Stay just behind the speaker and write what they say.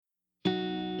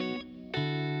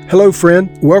Hello,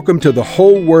 friend. Welcome to the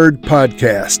Whole Word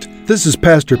Podcast. This is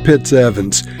Pastor Pitts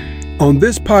Evans. On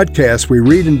this podcast, we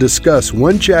read and discuss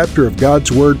one chapter of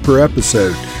God's Word per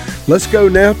episode. Let's go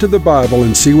now to the Bible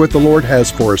and see what the Lord has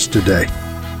for us today.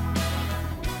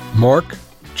 Mark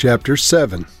chapter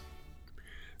 7.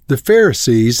 The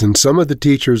Pharisees and some of the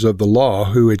teachers of the law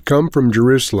who had come from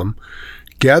Jerusalem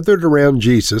gathered around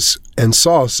Jesus and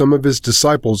saw some of his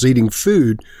disciples eating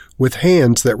food with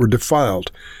hands that were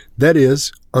defiled, that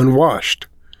is, unwashed.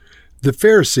 The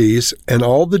Pharisees and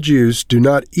all the Jews do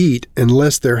not eat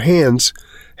unless their hands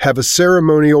have a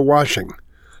ceremonial washing,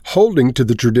 holding to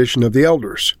the tradition of the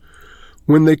elders.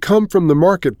 When they come from the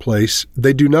marketplace,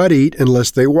 they do not eat unless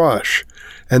they wash,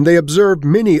 and they observe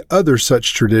many other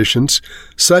such traditions,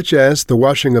 such as the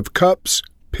washing of cups,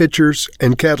 pitchers,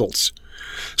 and kettles.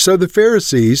 So the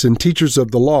Pharisees and teachers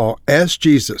of the law asked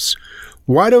Jesus,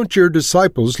 "Why don't your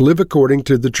disciples live according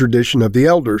to the tradition of the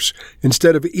elders,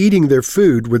 instead of eating their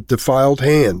food with defiled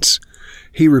hands?"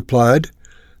 He replied,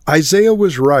 "Isaiah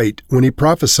was right when he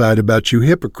prophesied about you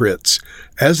hypocrites.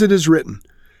 As it is written,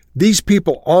 'These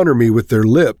people honor me with their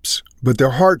lips, but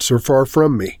their hearts are far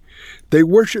from me. They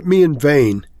worship me in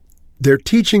vain. Their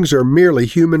teachings are merely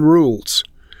human rules.'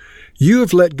 You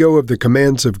have let go of the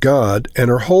commands of God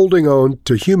and are holding on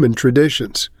to human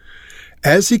traditions."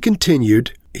 As he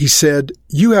continued, he said,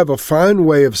 "You have a fine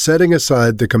way of setting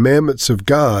aside the commandments of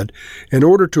God in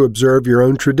order to observe your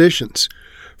own traditions.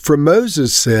 For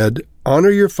Moses said, 'Honor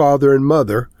your father and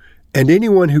mother,' and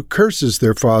anyone who curses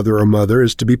their father or mother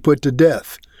is to be put to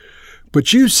death.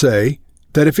 But you say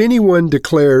that if anyone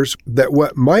declares that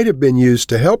what might have been used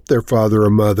to help their father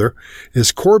or mother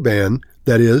is korban,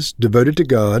 that is, devoted to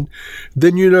God,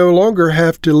 then you no longer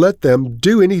have to let them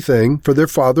do anything for their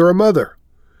father or mother.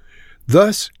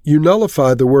 Thus, you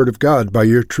nullify the word of God by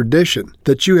your tradition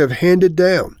that you have handed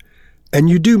down, and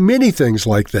you do many things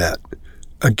like that."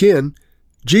 Again,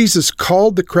 Jesus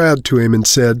called the crowd to him and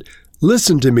said,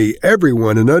 "Listen to me,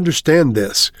 everyone, and understand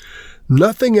this.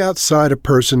 Nothing outside a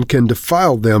person can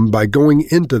defile them by going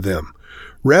into them.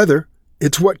 Rather,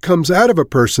 it's what comes out of a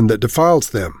person that defiles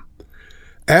them."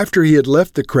 After he had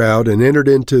left the crowd and entered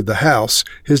into the house,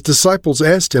 his disciples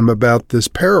asked him about this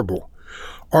parable.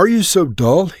 "Are you so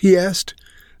dull?" he asked.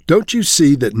 "Don't you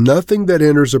see that nothing that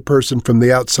enters a person from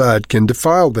the outside can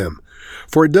defile them?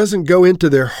 For it doesn't go into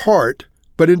their heart,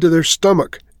 but into their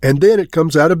stomach, and then it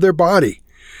comes out of their body."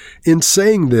 In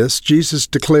saying this, Jesus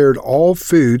declared all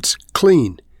foods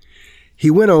clean. He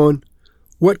went on,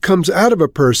 "What comes out of a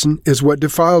person is what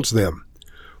defiles them.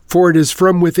 For it is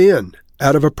from within,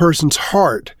 out of a person's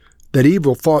heart, that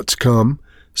evil thoughts come,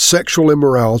 sexual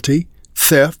immorality,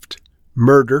 theft,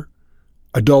 murder,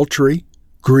 adultery,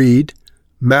 greed,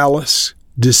 malice,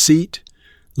 deceit,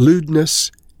 lewdness,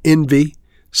 envy,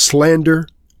 slander,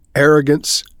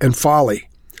 arrogance, and folly.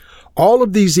 All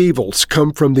of these evils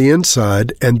come from the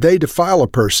inside, and they defile a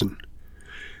person."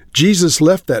 Jesus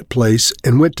left that place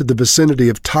and went to the vicinity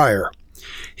of Tyre.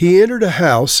 He entered a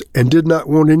house and did not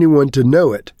want anyone to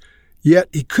know it, yet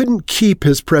he couldn't keep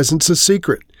his presence a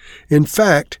secret. In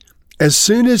fact, as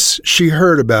soon as she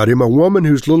heard about him, a woman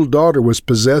whose little daughter was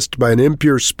possessed by an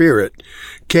impure spirit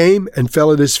came and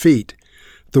fell at his feet.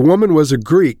 The woman was a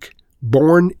Greek,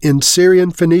 born in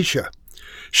Syrian Phoenicia.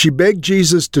 She begged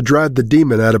Jesus to drive the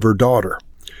demon out of her daughter.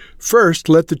 "First,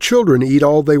 let the children eat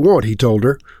all they want," he told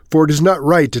her, "for it is not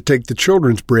right to take the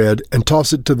children's bread and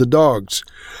toss it to the dogs."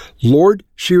 "Lord,"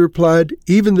 she replied,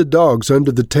 "even the dogs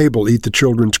under the table eat the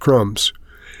children's crumbs."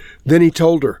 Then he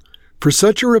told her, "For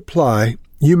such a reply,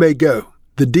 you may go.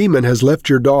 The demon has left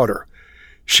your daughter."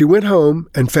 She went home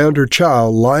and found her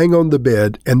child lying on the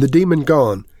bed and the demon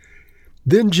gone.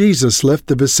 Then Jesus left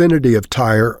the vicinity of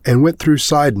Tyre and went through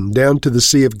Sidon down to the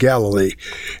Sea of Galilee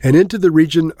and into the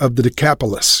region of the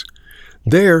Decapolis.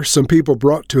 There some people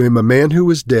brought to him a man who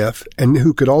was deaf and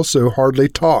who could also hardly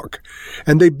talk,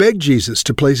 and they begged Jesus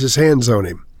to place his hands on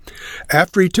him.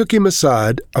 After he took him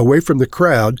aside, away from the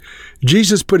crowd,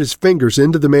 Jesus put his fingers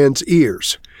into the man's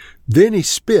ears. Then he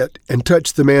spit and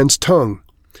touched the man's tongue.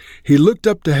 He looked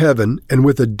up to heaven, and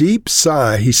with a deep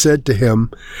sigh he said to him,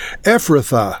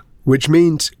 "Ephrathah," which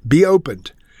means, "be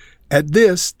opened." At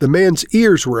this, the man's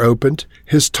ears were opened,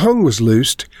 his tongue was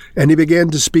loosed, and he began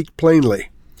to speak plainly.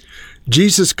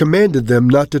 Jesus commanded them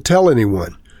not to tell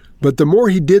anyone, but the more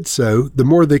he did so, the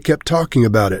more they kept talking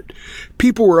about it.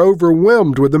 People were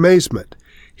overwhelmed with amazement.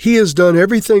 "He has done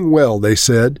everything well," they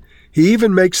said. "He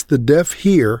even makes the deaf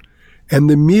hear and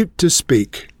the mute to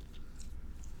speak."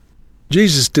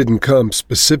 Jesus didn't come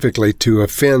specifically to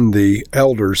offend the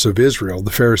elders of Israel, the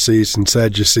Pharisees and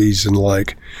Sadducees and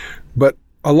like, but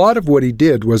a lot of what he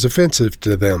did was offensive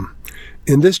to them.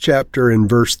 In this chapter, in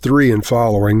verse 3 and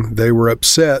following, they were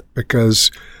upset because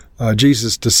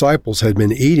Jesus' disciples had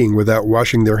been eating without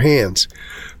washing their hands.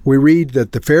 We read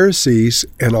that the Pharisees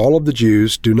and all of the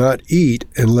Jews do not eat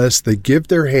unless they give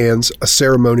their hands a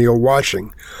ceremonial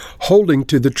washing, holding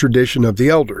to the tradition of the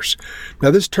elders.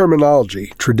 Now, this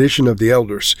terminology, tradition of the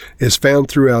elders, is found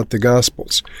throughout the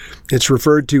Gospels. It's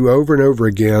referred to over and over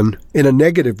again in a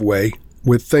negative way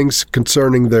with things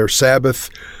concerning their Sabbath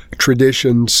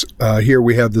traditions. Here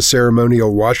we have the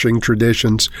ceremonial washing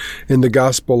traditions. In the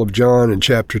Gospel of John in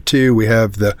chapter 2, we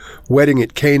have the wedding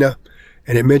at Cana,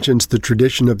 and it mentions the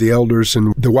tradition of the elders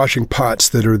and the washing pots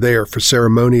that are there for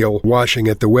ceremonial washing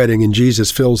at the wedding, and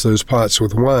Jesus fills those pots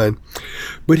with wine.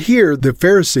 But here, the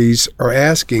Pharisees are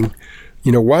asking,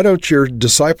 why don't your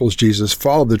disciples, Jesus,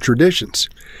 follow the traditions?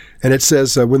 And it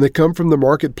says, when they come from the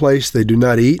marketplace, they do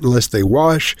not eat unless they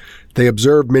wash. They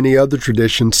observe many other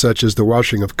traditions, such as the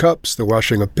washing of cups, the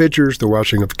washing of pitchers, the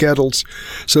washing of kettles.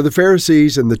 So the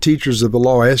Pharisees and the teachers of the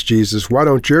law asked Jesus, why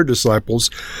don't your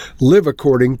disciples live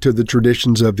according to the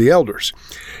traditions of the elders?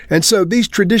 And so these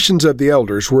traditions of the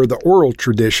elders were the oral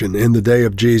tradition in the day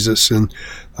of Jesus, and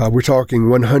we're talking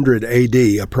 100 AD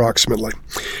approximately.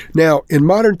 Now, in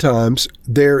modern times,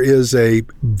 there is a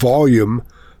volume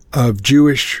of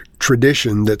Jewish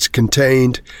tradition that's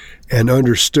contained and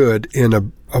understood in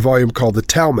a volume called the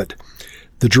Talmud.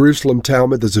 The Jerusalem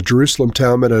Talmud, there's a Jerusalem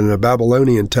Talmud and a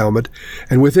Babylonian Talmud,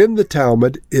 and within the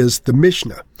Talmud is the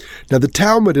Mishnah. Now, the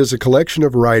Talmud is a collection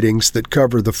of writings that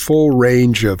cover the full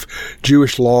range of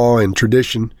Jewish law and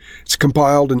tradition. It's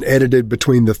compiled and edited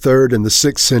between the 3rd and the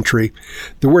 6th century.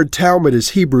 The word Talmud is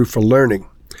Hebrew for learning.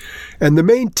 And the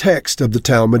main text of the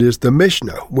Talmud is the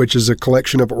Mishnah, which is a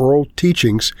collection of oral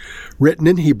teachings written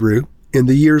in Hebrew in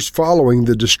the years following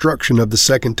the destruction of the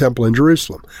Second Temple in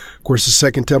Jerusalem. Of course, the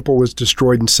Second Temple was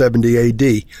destroyed in 70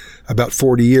 AD, about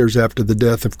 40 years after the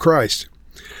death of Christ.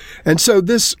 And so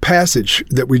this passage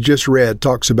that we just read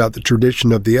talks about the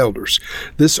tradition of the elders.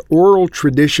 This oral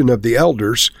tradition of the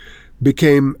elders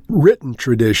became written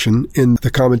tradition in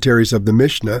the commentaries of the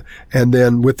Mishnah and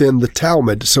then within the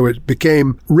Talmud, so it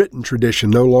became written tradition,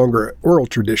 no longer oral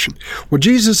tradition. Well,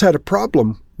 Jesus had a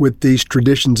problem with these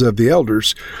traditions of the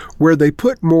elders where they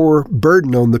put more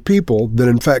burden on the people than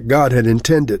in fact God had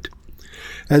intended.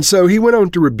 And so he went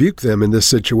on to rebuke them in this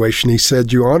situation. He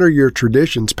said, you honor your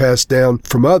traditions passed down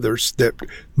from others that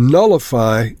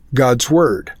nullify God's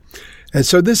word. And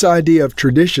so this idea of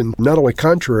tradition, not only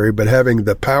contrary, but having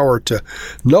the power to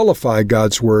nullify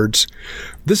God's words,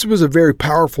 this was a very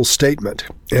powerful statement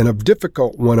and a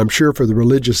difficult one, I'm sure, for the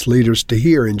religious leaders to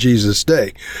hear in Jesus'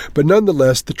 day, but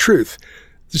nonetheless the truth.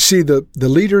 You see, the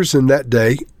leaders in that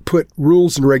day put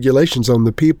rules and regulations on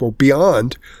the people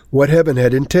beyond what heaven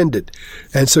had intended.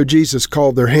 And so Jesus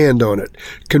called their hand on it.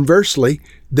 Conversely,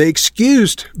 they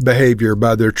excused behavior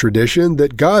by their tradition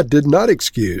that God did not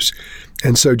excuse.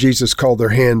 And so Jesus called their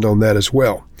hand on that as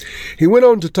well. He went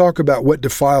on to talk about what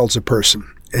defiles a person.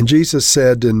 And Jesus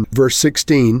said in verse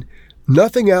 16,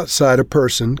 nothing outside a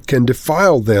person can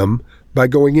defile them by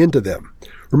going into them.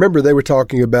 Remember, they were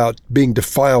talking about being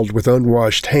defiled with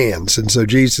unwashed hands, and so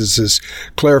Jesus is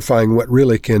clarifying what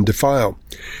really can defile.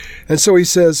 And so he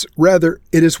says, rather,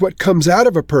 it is what comes out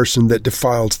of a person that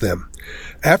defiles them.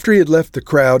 After he had left the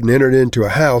crowd and entered into a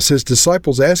house, his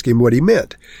disciples asked him what he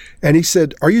meant. And he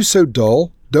said, are you so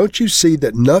dull? Don't you see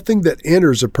that nothing that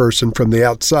enters a person from the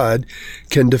outside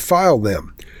can defile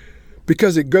them?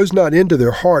 Because it goes not into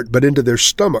their heart, but into their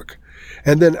stomach,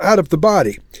 and then out of the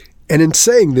body. And in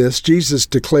saying this, Jesus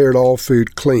declared all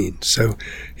food clean. So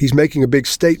he's making a big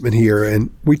statement here,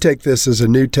 and we take this as a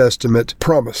New Testament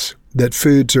promise that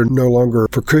foods are no longer,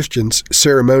 for Christians,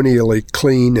 ceremonially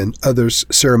clean and others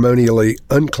ceremonially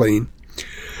unclean.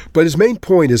 But his main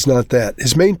point is not that.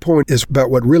 His main point is about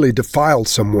what really defiles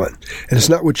someone. And it's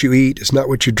not what you eat, it's not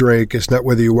what you drink, it's not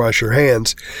whether you wash your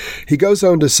hands. He goes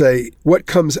on to say, what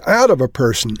comes out of a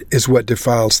person is what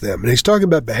defiles them. And he's talking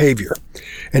about behavior.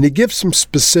 And he gives some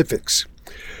specifics.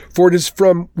 For it is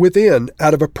from within,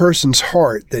 out of a person's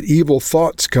heart, that evil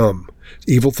thoughts come.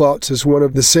 Evil thoughts is one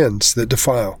of the sins that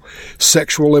defile.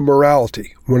 Sexual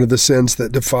immorality, one of the sins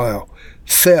that defile.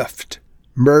 Theft,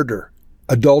 murder,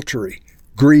 adultery,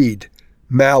 greed,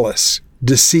 malice,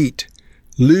 deceit,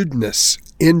 lewdness,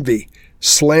 envy,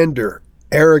 slander,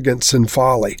 arrogance, and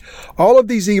folly. All of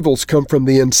these evils come from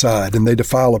the inside, and they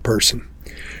defile a person.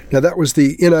 Now, that was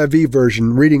the NIV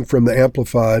version, reading from the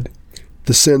Amplified,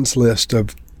 the sins list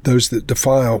of those that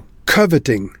defile.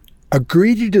 Coveting, a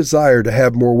greedy desire to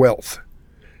have more wealth.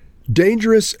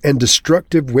 Dangerous and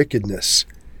destructive wickedness.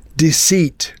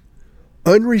 Deceit,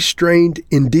 unrestrained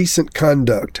indecent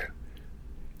conduct.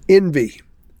 Envy,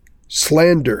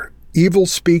 slander, evil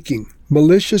speaking,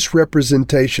 malicious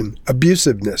representation,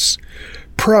 abusiveness,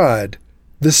 pride,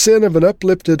 the sin of an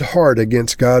uplifted heart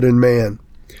against God and man,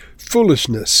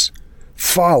 foolishness,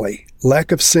 folly,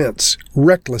 lack of sense,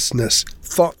 recklessness,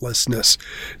 thoughtlessness.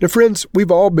 Now, friends,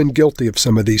 we've all been guilty of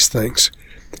some of these things.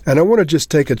 And I want to just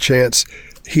take a chance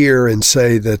here and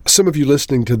say that some of you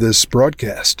listening to this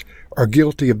broadcast are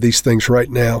guilty of these things right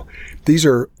now. These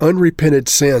are unrepented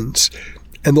sins.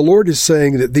 And the Lord is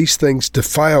saying that these things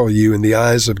defile you in the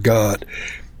eyes of God.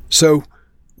 So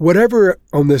whatever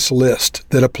on this list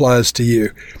that applies to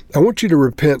you, I want you to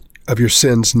repent of your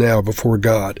sins now before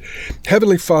God.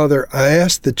 Heavenly Father, I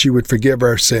ask that you would forgive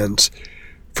our sins.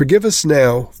 Forgive us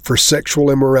now for sexual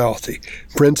immorality.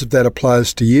 Friends, if that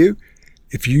applies to you,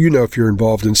 if you're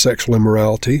involved in sexual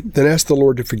immorality, then ask the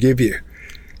Lord to forgive you.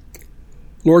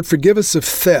 Lord, forgive us of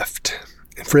theft.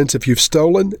 And friends, if you've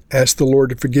stolen, ask the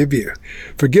Lord to forgive you.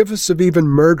 Forgive us of even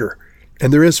murder.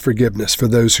 And there is forgiveness for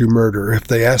those who murder if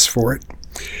they ask for it.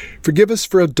 Forgive us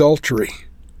for adultery.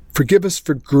 Forgive us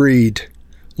for greed.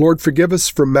 Lord, forgive us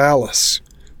for malice.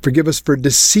 Forgive us for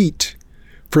deceit,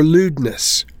 for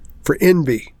lewdness, for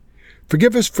envy.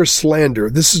 Forgive us for slander.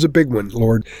 This is a big one,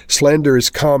 Lord. Slander is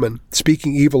common,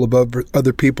 speaking evil of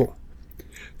other people.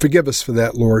 Forgive us for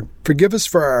that, Lord. Forgive us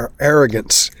for our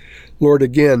arrogance. Lord,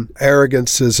 again,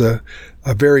 arrogance is a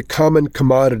very common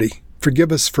commodity.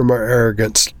 Forgive us from our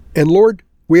arrogance. And Lord,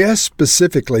 we ask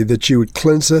specifically that you would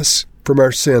cleanse us from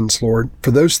our sins, Lord,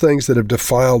 for those things that have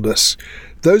defiled us,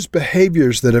 those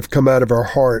behaviors that have come out of our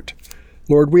heart.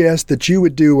 Lord, we ask that you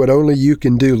would do what only you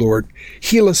can do, Lord.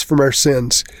 Heal us from our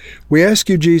sins. We ask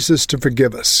you, Jesus, to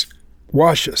forgive us.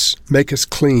 Wash us, make us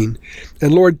clean.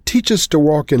 And Lord, teach us to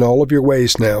walk in all of your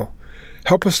ways now.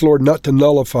 Help us, Lord, not to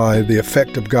nullify the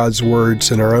effect of God's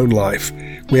words in our own life.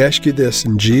 We ask you this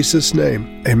in Jesus'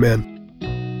 name. Amen.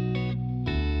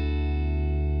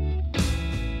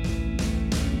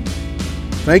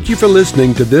 Thank you for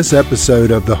listening to this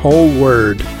episode of The Whole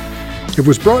Word. It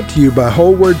was brought to you by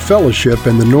Whole Word Fellowship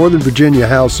and the Northern Virginia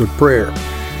House of Prayer.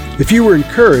 If you were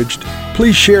encouraged,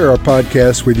 please share our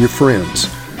podcast with your friends.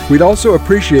 We'd also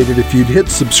appreciate it if you'd hit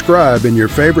subscribe in your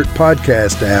favorite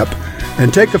podcast app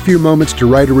and take a few moments to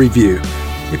write a review.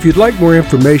 If you'd like more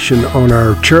information on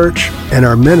our church and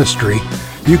our ministry,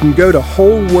 you can go to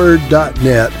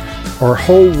wholeword.net or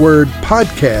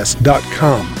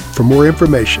wholewordpodcast.com for more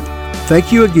information.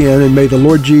 Thank you again, and may the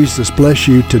Lord Jesus bless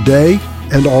you today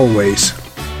and always.